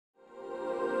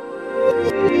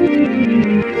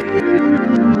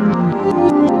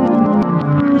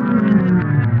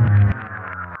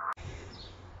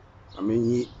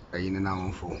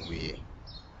for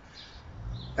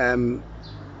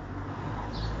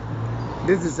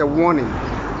this is a warning.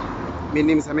 My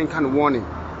name is kind of warning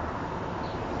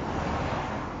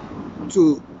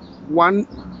to one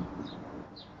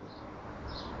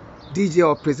DJ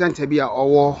or presenter be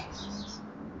or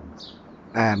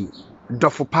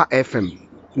Dofopa FM.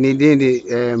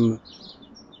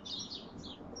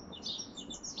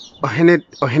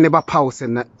 Oheneba Pause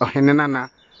and Ohenenana.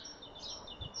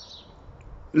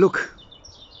 Look,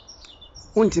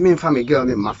 Untimin family girl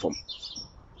in my form.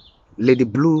 Lady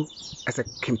Blue as a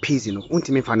Peezy, no,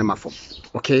 Untimin family my form.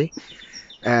 Okay?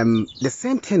 The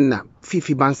same thing na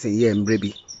Fifi Banse here in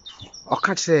Brebi. Or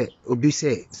catch say, Obi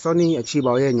say, Sony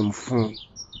Achiba or phone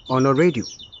on a radio.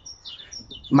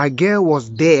 My girl was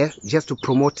there just to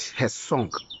promote her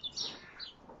song.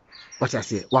 What I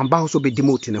say, one also be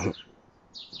demoting her.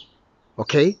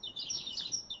 Okay?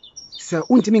 So,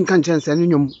 untimin can chance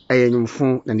and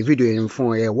phone and the video in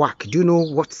phone a work. Do you know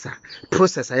what's the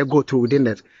process I go through within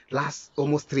the last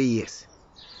almost 3 years?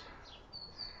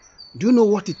 Do you know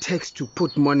what it takes to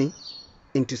put money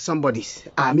into somebody's?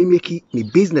 Me make me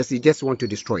business, you just want to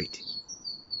destroy it.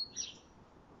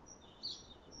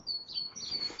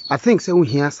 I think so.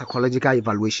 Here psychological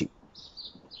evaluation.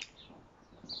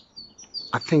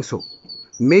 I think so.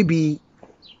 Maybe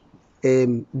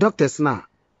doctors now.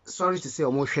 Sorry to say,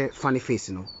 almost funny face,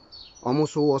 you know.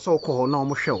 Almost also call her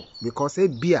normal show because a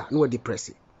beer no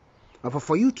depressing. But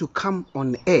for you to come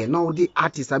on air now, the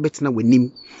artists are better now with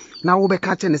him. Now we'll be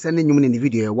catching and sending you in the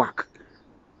video work.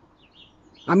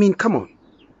 I mean, come on.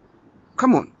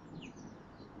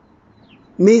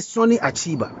 Me Sony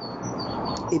Achiba,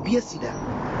 a beer cedar.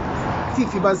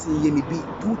 Fifi Bansi Yemi B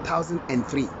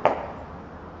 2003.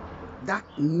 That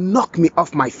knocked me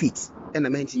off my feet. And I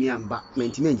meant me and back,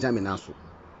 meant me and jamming also.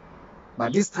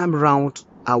 But this time around,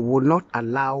 I will not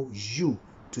allow you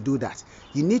to do that.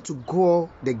 You need to go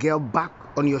the girl back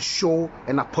on your show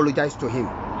and apologize to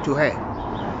her.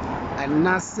 And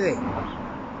now say,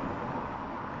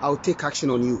 I'll take action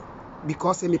on you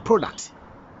because I'm a product.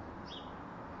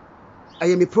 I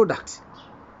am a product.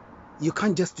 You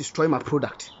can't just destroy my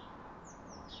product.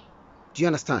 Do you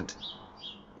understand?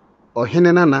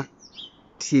 Ohenenana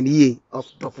TNE of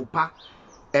Dofopa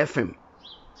FM.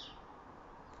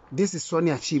 This is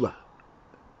Sony Achiba.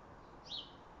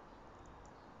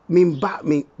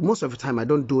 Most of the time I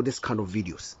don't do this kind of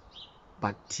videos.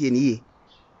 But TNE,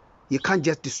 you can't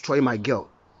just destroy my girl.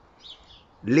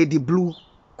 Lady Blue,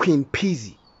 Queen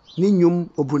Peezy, Ninyum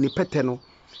Obruni Peteno,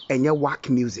 and your whack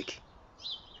music.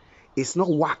 It's not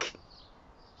whack.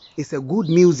 It's a good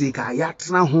music. I had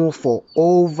home for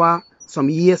over some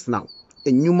years now.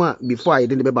 And Numa before I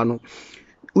didn't know.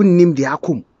 Unnim the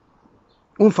akum.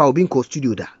 Unfa obinko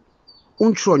studio da.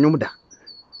 Untro nyumda.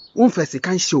 Unfesi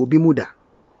kan show bimuda.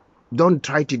 Don't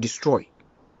try to destroy.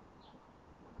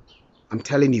 I'm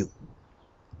telling you.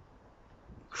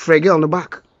 Frege on the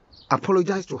back.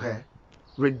 Apologize to her.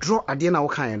 Withdraw Adiana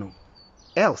Okayano.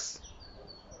 Else,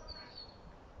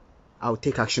 I'll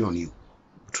take action on you.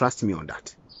 Trust me on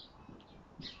that.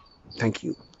 Thank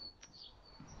you.